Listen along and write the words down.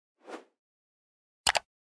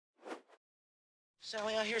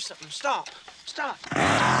Sally, I hear something. Stop. Stop.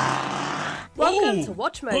 Welcome to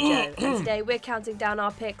Watch Mojo, and today we're counting down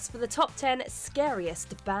our picks for the top 10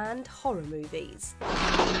 scariest banned horror movies.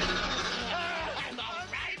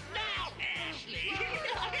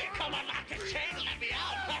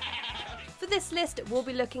 For this list, we'll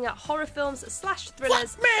be looking at horror films /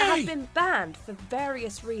 thrillers that have been banned for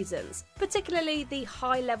various reasons, particularly the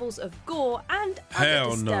high levels of gore and other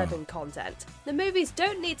disturbing content. The movies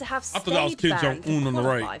don't need to have stayed banned to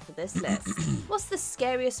qualify for this list. What's the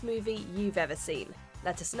scariest movie you've ever seen?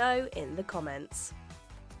 Let us know in the comments.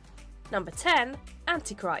 Number 10,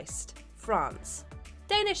 Antichrist, France.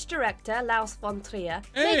 Danish director Lars von Trier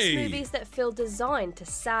makes movies that feel designed to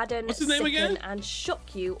sadden, sicken, and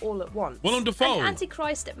shock you all at once. Willem Dafoe. And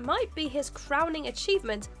Antichrist might be his crowning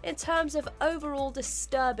achievement in terms of overall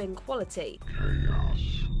disturbing quality. Chaos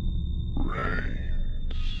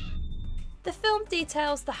reigns. The film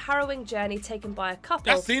details the harrowing journey taken by a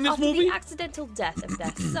couple after the accidental death of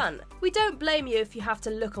their son. We don't blame you if you have to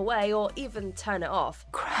look away or even turn it off.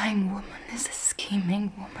 Crying woman is a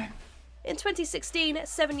scheming woman. In 2016,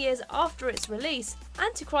 7 years after its release,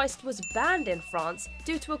 Antichrist was banned in France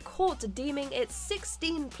due to a court deeming its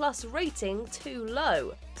 16+ rating too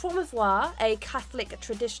low. Promouvoir, a Catholic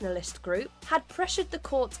traditionalist group, had pressured the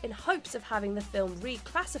court in hopes of having the film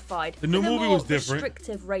reclassified with a more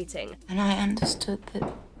restrictive rating. And I understood that.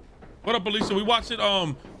 What up, Alicia? We watching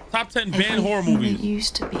top 10 banned horror movies. That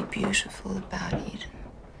used to be beautiful about Eden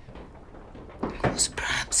was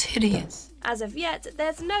perhaps hideous. As of yet,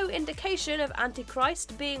 there's no indication of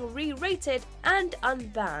Antichrist being re-rated and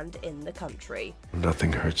unbanned in the country.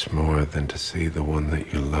 Nothing hurts more than to see the one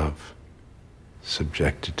that you love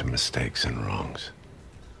subjected to mistakes and wrongs.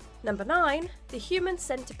 Number 9, The Human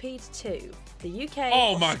Centipede 2, the UK.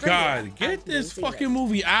 Oh my Australia, God! Get this New fucking Zealand.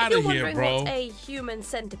 movie out of here, bro. What a human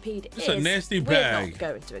centipede It's a nasty bag. We're not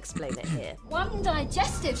going to explain it here. One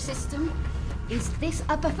digestive system. Is this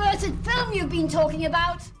a perverted film you've been talking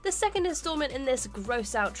about? The second installment in this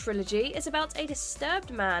gross-out trilogy is about a disturbed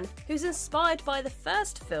man who's inspired by the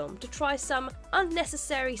first film to try some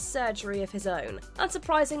unnecessary surgery of his own.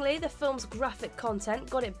 Unsurprisingly, the film's graphic content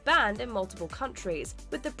got it banned in multiple countries,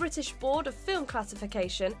 with the British Board of Film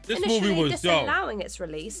Classification initially disallowing its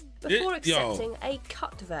release before accepting a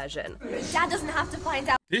cut version. Dad doesn't have to find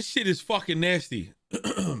out. This shit is fucking nasty.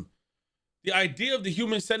 The idea of the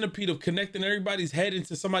human centipede of connecting everybody's head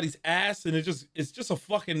into somebody's ass, and it's just a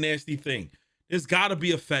fucking nasty thing. There's gotta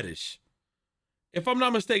be a fetish. If I'm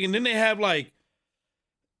not mistaken, then they have like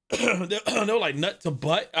they're like nut to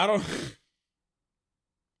butt. I don't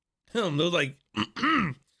it was like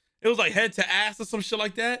it was like head to ass or some shit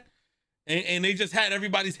like that. And they just had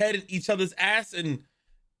everybody's head in each other's ass, and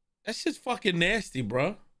that's just fucking nasty,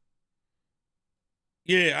 bro.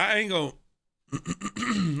 Yeah, I ain't gonna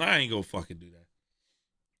fucking do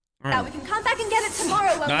that. Now we can come back and get it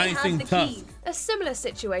tomorrow when we have the key. A similar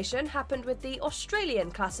situation happened with the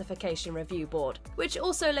Australian Classification Review Board, which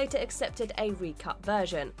also later accepted a recut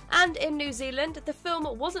version. And in New Zealand, the film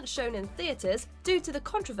wasn't shown in theatres due to the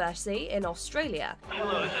controversy in Australia.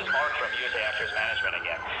 Hello, this is Mark from USA Actors Management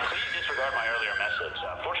again. Please disregard my earlier message.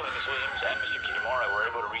 Fortunately, Ms. Williams and Mr. Kitamura were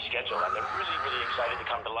able to reschedule, and they're really excited to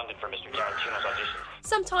come to London for Mr. Tarantino's audition.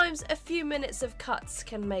 Sometimes a few minutes of cuts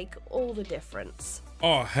can make all the difference.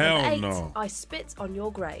 Oh, hell 8, no. I Spit on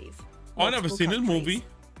Your Grave. Oh, I've never seen this movie.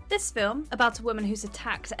 This film, about a woman who's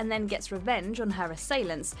attacked and then gets revenge on her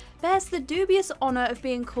assailants, bears the dubious honour of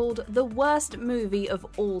being called the worst movie of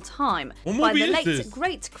all time by the late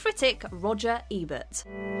great critic Roger Ebert.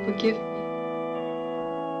 Forgive me.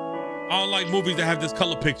 I don't like movies that have this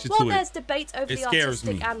color picture to it. While there's debate over the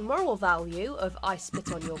artistic me. and moral value of I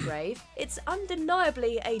Spit on Your Grave, it's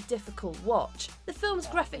undeniably a difficult watch. The film's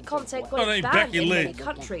graphic content got it banned in many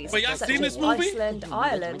countries, such as Iceland,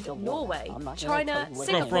 Ireland, Norway, China,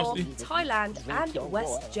 Singapore, Thailand, and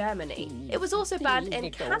West Germany. It was also banned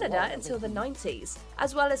in Canada until the 90s,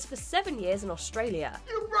 as well as for 7 years in Australia.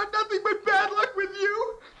 You brought nothing but bad luck with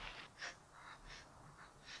you.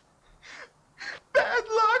 Bad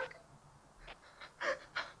luck.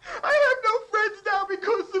 I have no friends now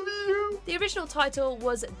because of you. The original title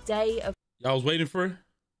was Day of... Y'all was waiting for it?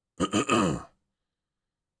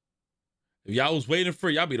 If y'all was waiting for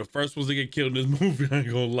it, y'all be the first ones to get killed in this movie. I ain't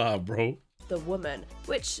gonna lie, bro. The Woman,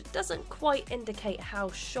 which doesn't quite indicate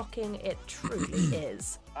how shocking it truly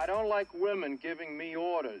is. I don't like women giving me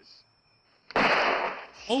orders.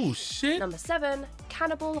 Oh, shit. Number 7,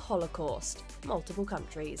 Cannibal Holocaust, multiple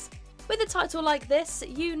countries. With a title like this,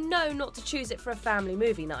 you know not to choose it for a family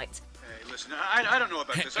movie night. Hey, Listen, I don't know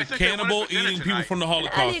about this. I think cannibal eating people from the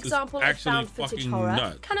Holocaust. An early example of found footage horror,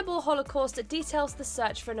 nuts. Cannibal Holocaust details the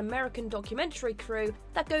search for an American documentary crew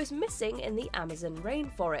that goes missing in the Amazon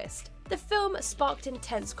rainforest. The film sparked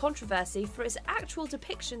intense controversy for its actual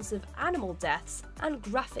depictions of animal deaths and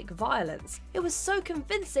graphic violence. It was so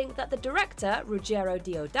convincing that the director, Ruggero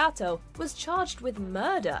Deodato, was charged with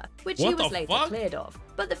murder, which he was later cleared of.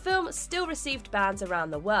 But the film still received bans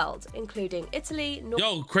around the world, including Italy,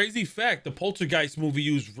 Yo, crazy fact, the Poltergeist movie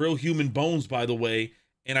used real human bones, by the way,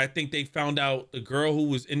 and I think they found out, the girl who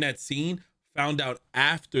was in that scene found out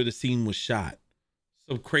after the scene was shot.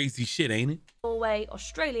 Some crazy shit, ain't it? Norway,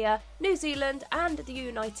 Australia, New Zealand, and the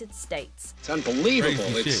United States. It's unbelievable.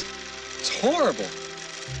 It's horrible.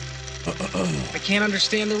 I can't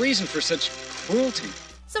understand the reason for such cruelty.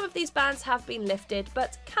 Some of these bans have been lifted,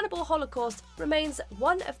 but Cannibal Holocaust remains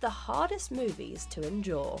one of the hardest movies to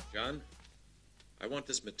endure. John, I want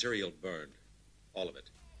this material burned. All of it.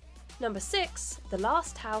 Number 6, The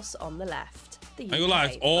Last House on the Left. The UK. I ain't gonna lie,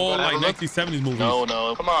 it's all like 1970s movies.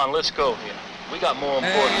 No, come on, let's go here. We got more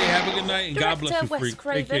important. Hey, have a good night and God bless you, Director freak.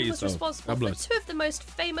 Wes Craven was responsible for 2 of the most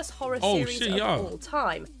famous horror series of all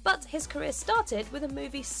time, but his career started with a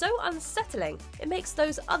movie so unsettling it makes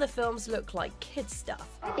those other films look like kids stuff.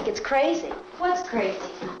 I think it's crazy. What's crazy?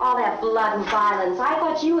 All that blood and violence. I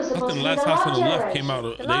thought you were supposed to be the Last House on the Left generation. came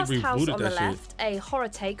out. The Last They House rebooted on the that shit. Left, a horror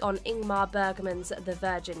take on Ingmar Bergman's The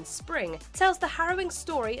Virgin Spring, tells the harrowing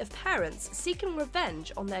story of parents seeking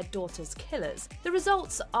revenge on their daughter's killers. The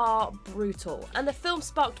results are brutal, and the film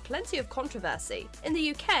sparked plenty of controversy. In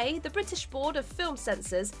the UK, the British Board of Film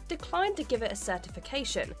Censors declined to give it a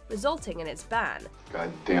certification, resulting in its ban.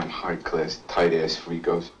 Goddamn high-class, tight-ass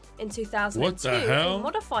freakos. In 2002, a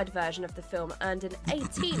modified version of the film earned an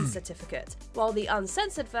 18 certificate, while the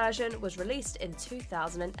uncensored version was released in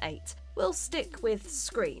 2008. We'll stick with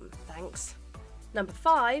Scream, thanks. Number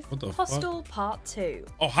 5, Hostel Part 2.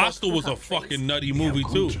 Oh, Hostel was a fucking nutty movie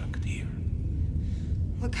too.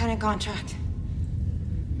 What kind of contract?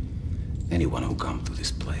 Anyone who comes to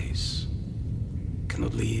this place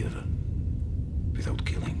cannot leave without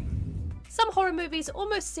killing. Some horror movies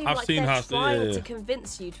almost seem like they're trying to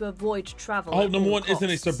convince you to avoid travel. Oh, number 1 isn't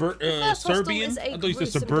a Serbian? I thought you said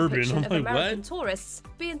suburban. I'm like, American what? tourists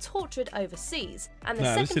being tortured overseas, and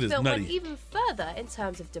the second film went even further in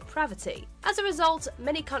terms of depravity. As a result,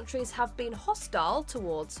 many countries have been hostile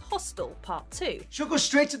towards Hostel Part 2. She'll go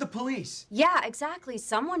straight to the police. Yeah, exactly.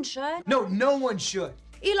 Someone should. No one should.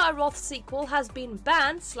 Eli Roth's sequel has been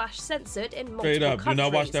banned/censored in multiple countries, do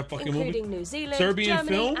not watch that fucking including movie. New Zealand, Serbian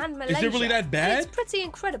Germany, film? and Malaysia. Is it really that bad? And it's pretty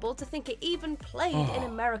incredible to think it even played in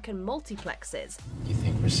American multiplexes. You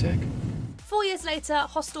think we're sick? 4 years later,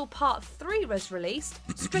 Hostel Part 3 was released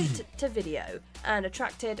straight to video and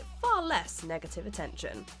attracted far less negative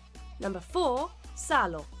attention. Number 4,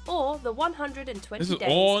 Salo, or the 120 This is Days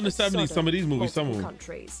all in the of 70s, Sodom, some of these movies, some of them.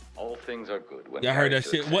 countries. All things are good. When I heard that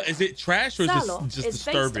shit. What is it, trash or is Salo this just is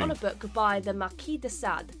disturbing? based on a book by the Marquis de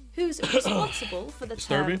Sade, who's responsible for the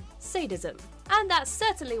term sadism. And that's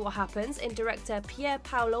certainly what happens in director Pier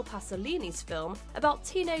Paolo Pasolini's film about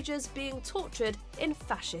teenagers being tortured in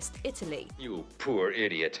fascist Italy. You poor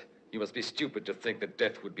idiot. You must be stupid to think that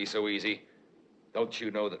death would be so easy. Don't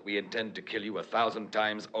you know that we intend to kill you 1,000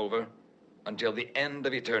 times over? Until the end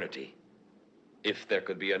of eternity. If there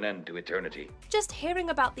could be an end to eternity. Just hearing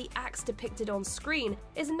about the acts depicted on screen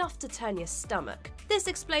is enough to turn your stomach. This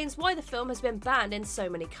explains why the film has been banned in so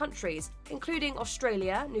many countries, including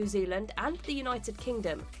Australia, New Zealand, and the United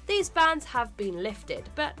Kingdom. These bans have been lifted,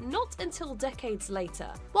 but not until decades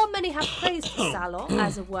later. While many have praised Salo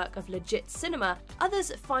as a work of legit cinema,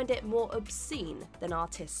 others find it more obscene than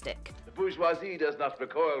artistic. The bourgeoisie does not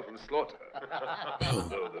recoil from slaughter.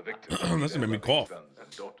 Though the victims That's made me cough. sons and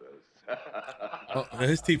daughters. Oh,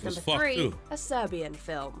 his teeth was Number fucked 3, too. a Serbian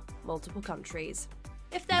film, multiple countries.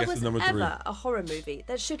 If there Guess was it's number 3. ever a horror movie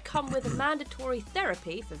that should come with mandatory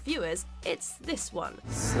therapy for viewers, it's this one.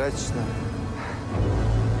 Srećna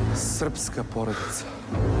srpska porodica.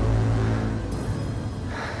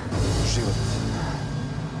 Život.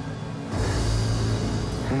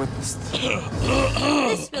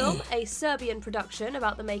 This film, a Serbian production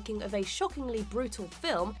about the making of a shockingly brutal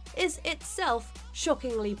film, is itself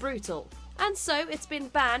shockingly brutal. And so it's been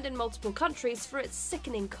banned in multiple countries for its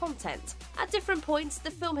sickening content. At different points, the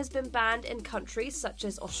film has been banned in countries such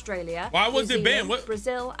as Australia, Why was New it banned? Zealand,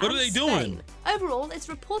 Brazil, What and are they Spain. doing? Overall, it's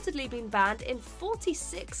reportedly been banned in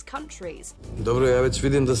 46 countries. Dobro, ja već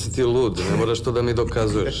vidim da si ti lud, ne moraš to da mi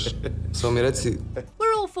dokazuješ. Samo mi reci...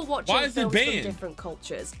 We're all for watching films from different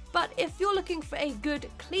cultures. But if you're looking for a good,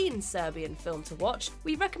 clean Serbian film to watch,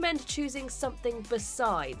 we recommend choosing something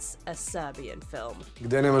besides a Serbian film.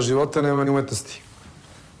 Gde nema života, nema ni umetnosti.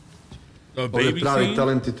 Ovdje pravi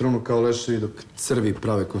talenti trunu kao leševi dok Srbi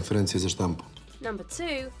prave konferencije za štampu. Number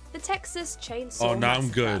 2, the Texas Chainsaw Oh, now I'm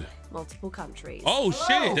Massacre. good. Multiple countries. Oh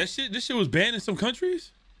shit! This shit was banned in some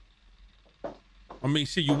countries. I mean,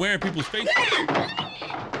 shit, you wearing people's faces.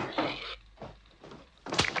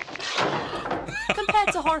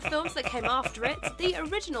 Compared to horror films that came after it, the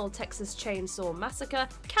original Texas Chainsaw Massacre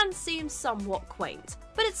can seem somewhat quaint,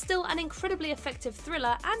 but it's still an incredibly effective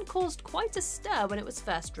thriller and caused quite a stir when it was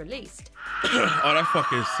first released. Oh, that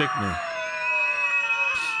fucking sickening.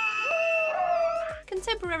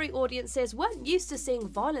 Contemporary audiences weren't used to seeing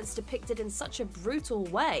violence depicted in such a brutal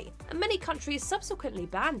way, and many countries subsequently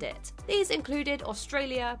banned it. These included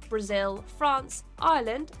Australia, Brazil, France,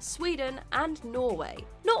 Ireland, Sweden, and Norway.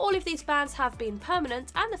 Not all of these bans have been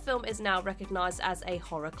permanent, and the film is now recognised as a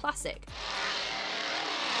horror classic.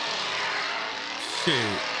 Shit.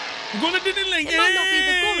 We're going to Disneyland. It might not be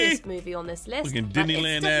the goriest movie on this list, Fucking but it's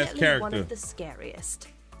Disneyland-ass definitely character. one of the scariest.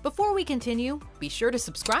 Before we continue, be sure to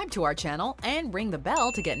subscribe to our channel and ring the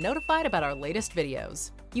bell to get notified about our latest videos.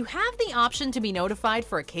 You have the option to be notified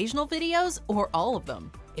for occasional videos or all of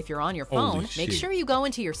them. If you're on your phone, make sure you go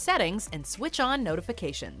into your settings and switch on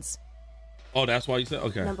notifications. Oh, that's why you said,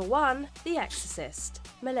 okay. Number 1, The Exorcist,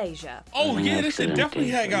 Malaysia. Oh yeah, this shit definitely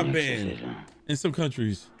had got banned in some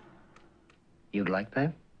countries. You'd like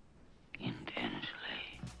that?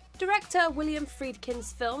 Director William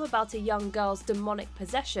Friedkin's film about a young girl's demonic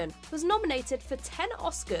possession was nominated for 10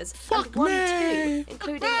 Oscars and won 2,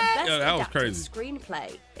 including Best Adapted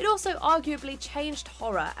Screenplay. It also arguably changed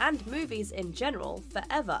horror and movies in general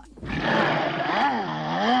forever.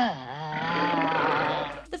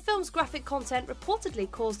 The film's graphic content reportedly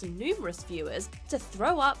caused numerous viewers to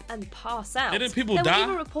throw up and pass out. Didn't people there die? were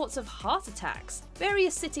even reports of heart attacks.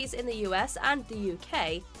 Various cities in the US and the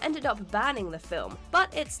UK ended up banning the film,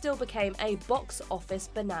 but it still became a box office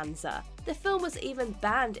bonanza. The film was even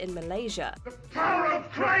banned in Malaysia. The power of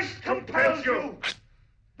Christ compels you!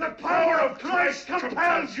 The power of Christ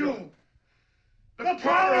compels you! The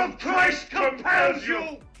power of Christ compels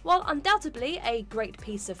you! While undoubtedly a great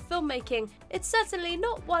piece of filmmaking, it's certainly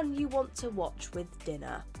not one you want to watch with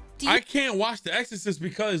dinner. I can't watch The Exorcist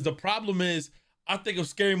because the problem is I think of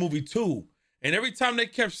Scary Movie 2. And every time they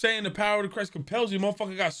kept saying the power of Christ compels you,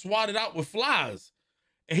 motherfucker got swatted out with flies.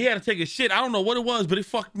 And he had to take a shit. I don't know what it was, but it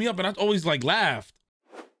fucked me up and I always like laughed.